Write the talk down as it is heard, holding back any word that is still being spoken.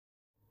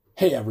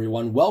Hey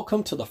everyone,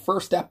 welcome to the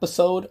first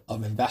episode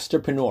of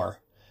Investorpreneur,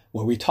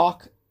 where we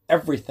talk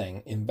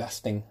everything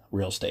investing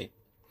real estate.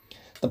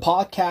 The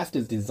podcast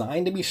is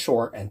designed to be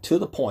short and to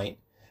the point,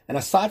 and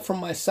aside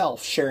from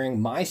myself sharing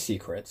my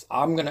secrets,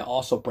 I'm going to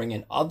also bring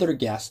in other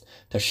guests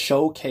to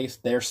showcase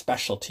their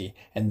specialty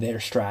and their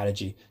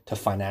strategy to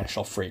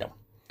financial freedom.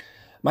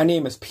 My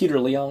name is Peter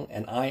Leung,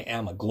 and I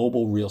am a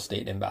global real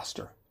estate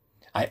investor.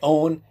 I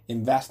own,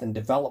 invest, and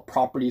develop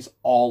properties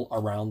all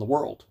around the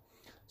world.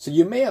 So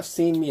you may have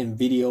seen me in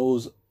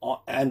videos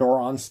and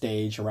or on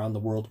stage around the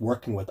world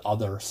working with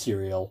other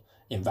serial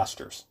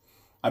investors.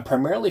 I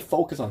primarily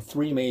focus on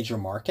three major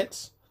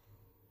markets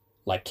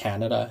like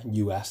Canada,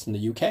 US, and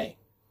the UK.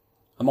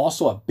 I'm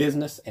also a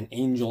business and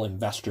angel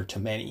investor to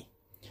many.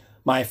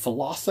 My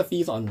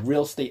philosophies on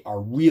real estate are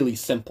really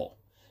simple.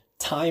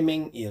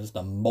 Timing is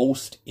the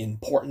most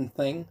important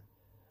thing,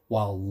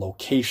 while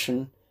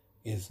location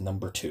is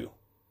number two.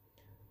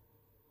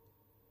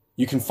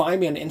 You can find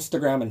me on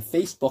Instagram and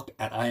Facebook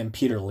at I am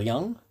Peter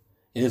Leung.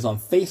 It is on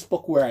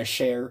Facebook where I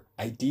share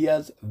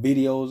ideas,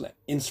 videos,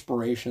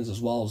 inspirations,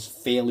 as well as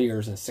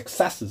failures and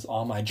successes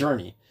on my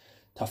journey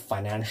to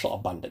financial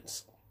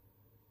abundance.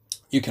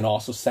 You can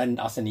also send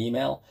us an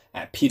email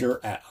at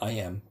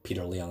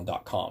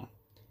peter@IamPeterLeung.com.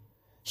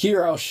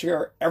 Here I'll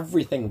share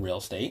everything real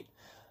estate.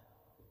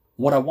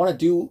 What I want to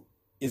do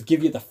is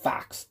give you the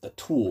facts, the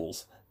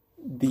tools,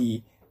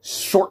 the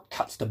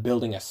shortcuts to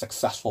building a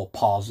successful,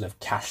 positive,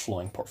 cash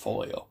flowing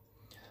portfolio.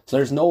 So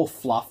there's no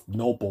fluff,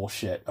 no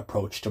bullshit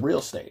approach to real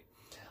estate.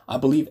 I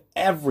believe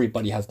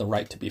everybody has the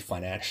right to be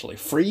financially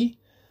free,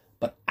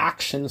 but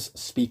actions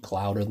speak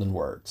louder than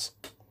words.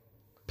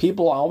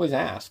 People always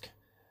ask,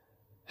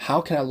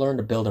 how can I learn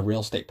to build a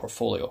real estate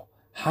portfolio?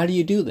 How do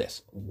you do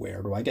this?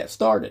 Where do I get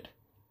started?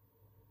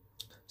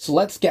 So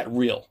let's get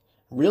real.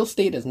 Real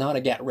estate is not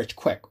a get rich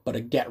quick, but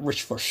a get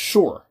rich for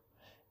sure.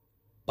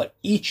 But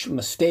each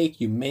mistake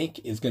you make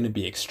is going to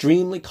be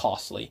extremely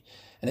costly,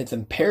 and it's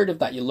imperative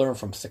that you learn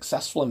from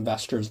successful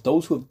investors,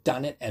 those who have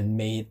done it and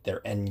made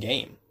their end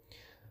game.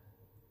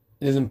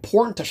 It is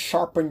important to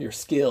sharpen your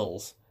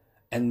skills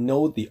and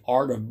know the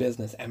art of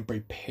business and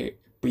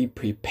be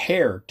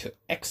prepared to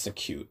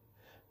execute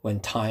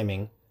when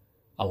timing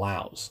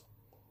allows.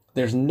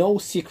 There's no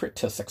secret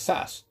to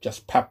success,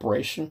 just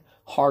preparation,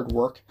 hard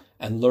work,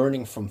 and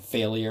learning from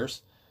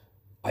failures,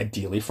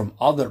 ideally from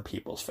other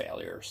people's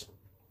failures.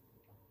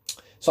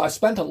 So I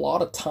spent a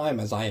lot of time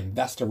as I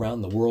invest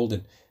around the world,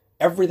 and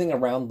everything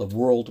around the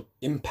world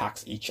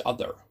impacts each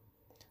other.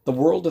 The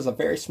world is a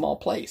very small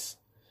place.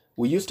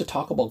 We used to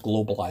talk about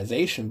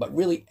globalization, but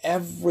really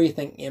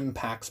everything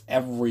impacts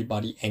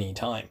everybody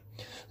anytime.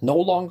 No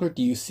longer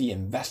do you see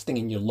investing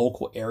in your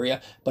local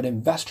area, but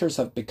investors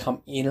have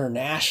become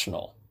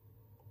international.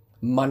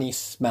 Money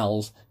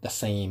smells the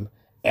same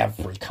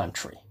every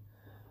country.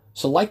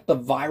 So like the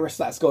virus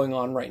that's going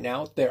on right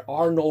now, there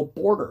are no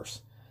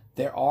borders.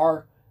 There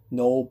are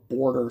no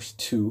borders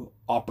to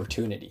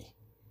opportunity.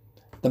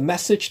 The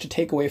message to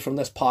take away from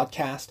this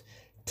podcast,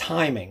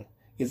 timing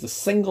is the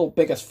single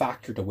biggest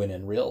factor to win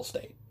in real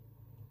estate.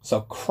 So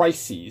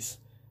crises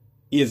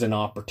is an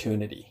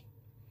opportunity.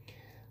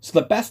 So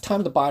the best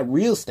time to buy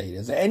real estate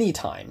is any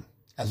time,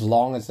 as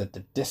long as it's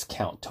a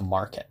discount to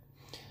market.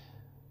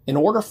 In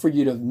order for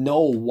you to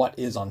know what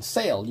is on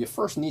sale, you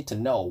first need to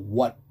know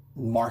what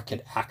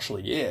market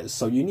actually is.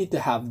 So you need to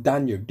have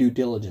done your due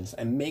diligence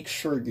and make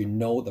sure you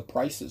know the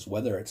prices,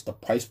 whether it's the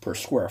price per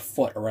square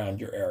foot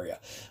around your area,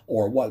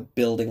 or what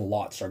building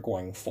lots are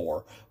going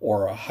for,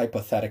 or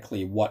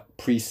hypothetically what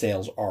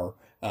pre-sales or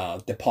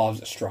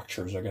deposit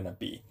structures are going to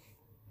be.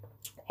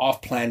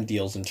 Off-plan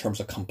deals in terms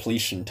of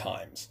completion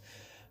times,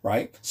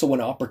 right? So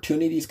when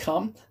opportunities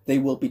come, they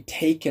will be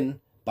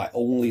taken by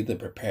only the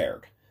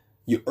prepared.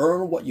 You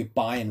earn what you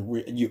buy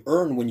you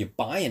earn when you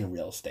buy in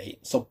real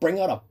estate. So bring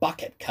out a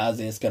bucket, cause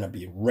it's going to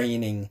be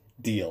raining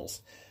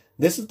deals.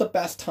 This is the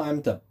best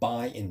time to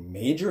buy in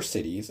major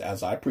cities,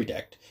 as I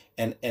predict,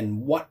 and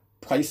what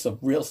price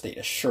of real estate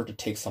is sure to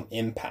take some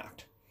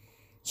impact.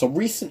 So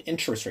recent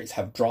interest rates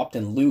have dropped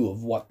in lieu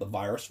of what the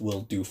virus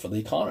will do for the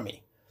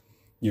economy.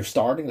 You're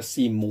starting to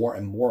see more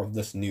and more of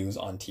this news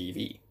on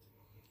TV.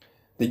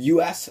 The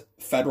US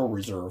Federal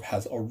Reserve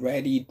has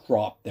already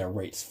dropped their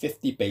rates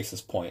 50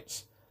 basis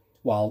points,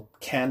 while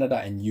Canada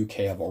and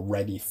UK have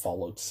already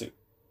followed suit.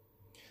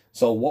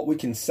 So what we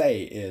can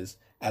say is,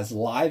 as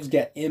lives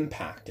get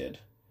impacted,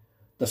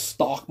 the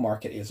stock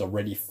market is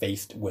already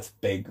faced with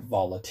big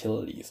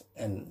volatilities.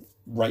 And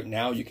right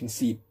now you can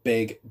see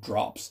big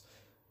drops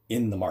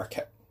in the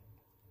market.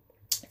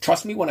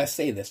 Trust me when I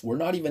say this, we're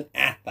not even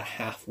at the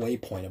halfway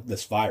point of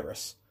this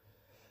virus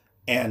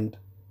and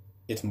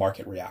its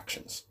market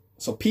reactions.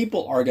 So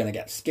people are going to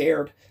get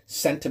scared,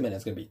 sentiment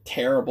is going to be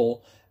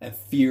terrible, and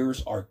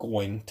fears are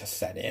going to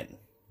set in.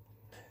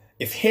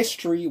 If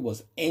history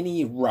was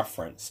any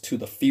reference to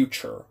the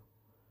future,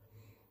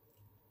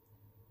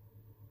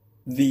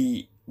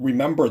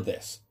 remember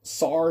this,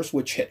 SARS,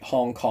 which hit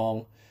Hong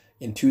Kong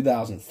in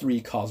 2003,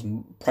 caused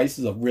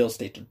prices of real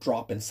estate to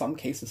drop in some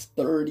cases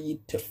 30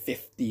 to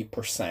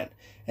 50%.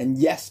 And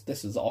yes,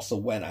 this is also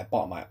when I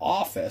bought my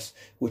office,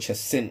 which has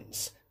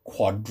since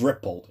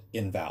quadrupled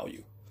in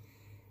value.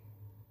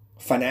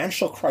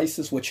 Financial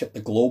crisis, which hit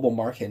the global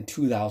market in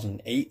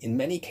 2008, in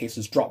many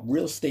cases dropped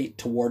real estate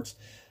towards,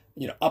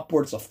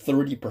 upwards of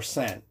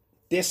 30%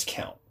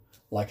 discount,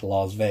 like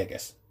Las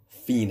Vegas,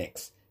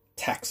 Phoenix,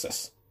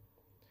 Texas.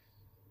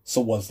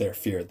 So was there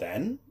fear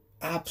then?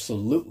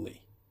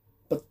 Absolutely.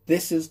 But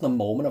this is the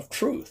moment of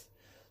truth.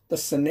 The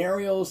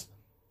scenarios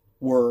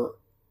were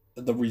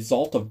the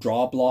result of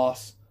job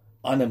loss,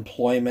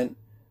 unemployment.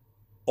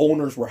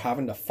 Owners were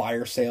having to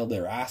fire sale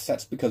their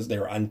assets because they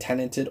were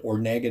untenanted or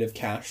negative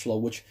cash flow,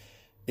 which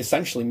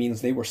essentially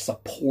means they were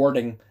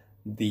supporting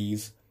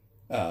these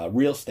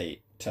real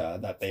estate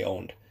that they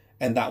owned,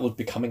 and that was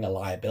becoming a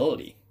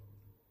liability.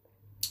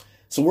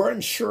 So we're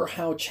unsure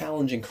how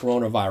challenging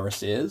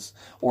coronavirus is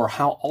or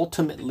how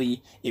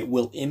ultimately it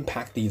will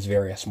impact these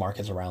various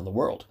markets around the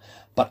world.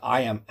 But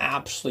I am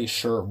absolutely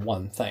sure of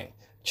one thing.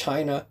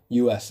 China,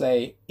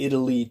 USA,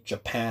 Italy,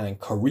 Japan, and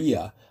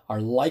Korea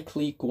are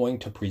likely going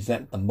to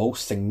present the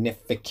most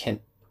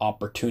significant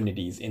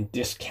opportunities in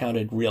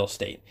discounted real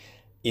estate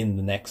in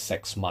the next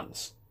 6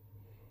 months.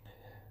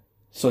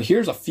 So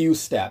here's a few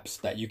steps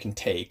that you can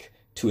take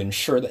to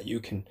ensure that you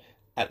can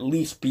at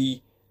least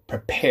be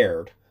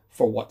prepared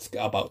for what's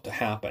about to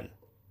happen.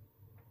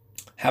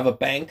 Have a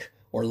bank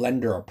or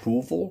lender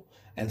approval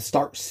and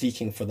start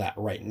seeking for that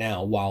right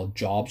now while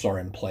jobs are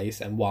in place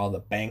and while the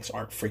banks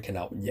aren't freaking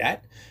out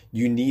yet.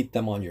 You need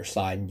them on your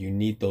side, and you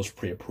need those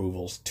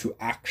pre-approvals to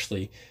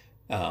actually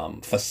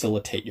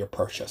facilitate your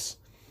purchase.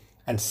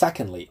 And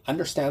secondly,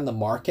 understand the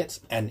markets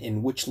and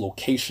in which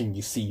location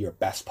you see your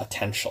best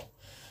potential,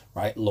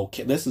 right?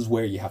 This is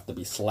where you have to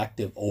be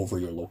selective over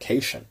your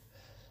location.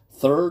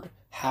 Third,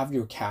 have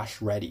your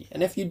cash ready.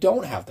 And if you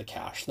don't have the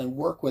cash, then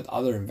work with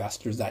other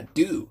investors that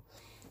do.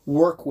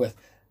 Work with,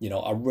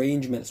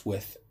 arrangements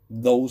with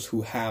those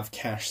who have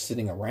cash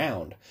sitting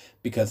around,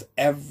 because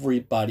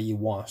everybody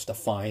wants to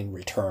find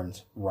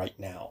returns right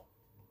now.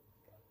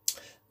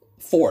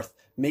 Fourth,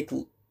 make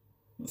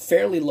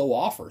fairly low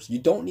offers. You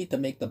don't need to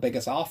make the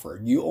biggest offer.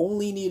 You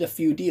only need a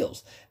few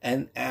deals.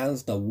 And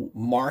as the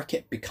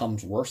market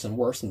becomes worse and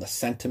worse and the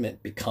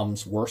sentiment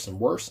becomes worse and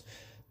worse,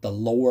 the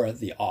lower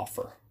the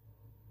offer.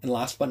 And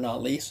last but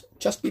not least,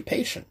 just be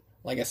patient.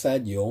 Like I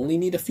said, you only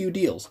need a few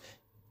deals,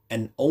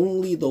 and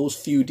only those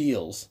few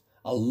deals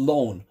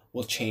alone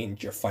will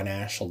change your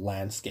financial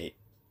landscape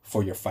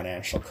for your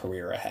financial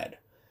career ahead.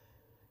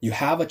 You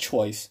have a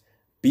choice.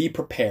 Be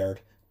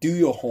prepared, do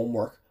your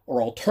homework,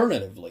 or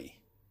alternatively,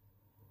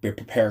 be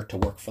prepared to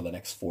work for the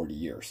next 40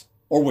 years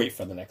or wait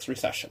for the next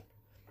recession.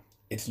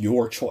 It's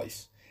your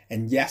choice.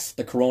 And yes,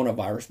 the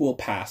coronavirus will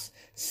pass,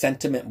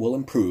 sentiment will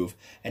improve,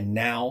 and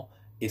now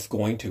it's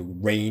going to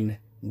rain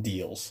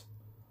deals.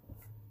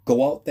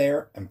 Go out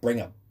there and bring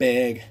a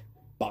big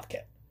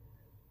bucket.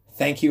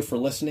 Thank you for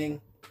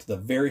listening to the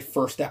very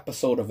first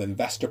episode of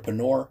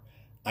Investorpreneur.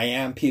 I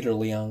am Peter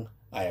Leung.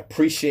 I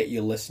appreciate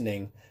you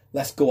listening.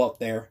 Let's go out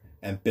there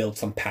and build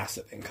some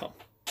passive income.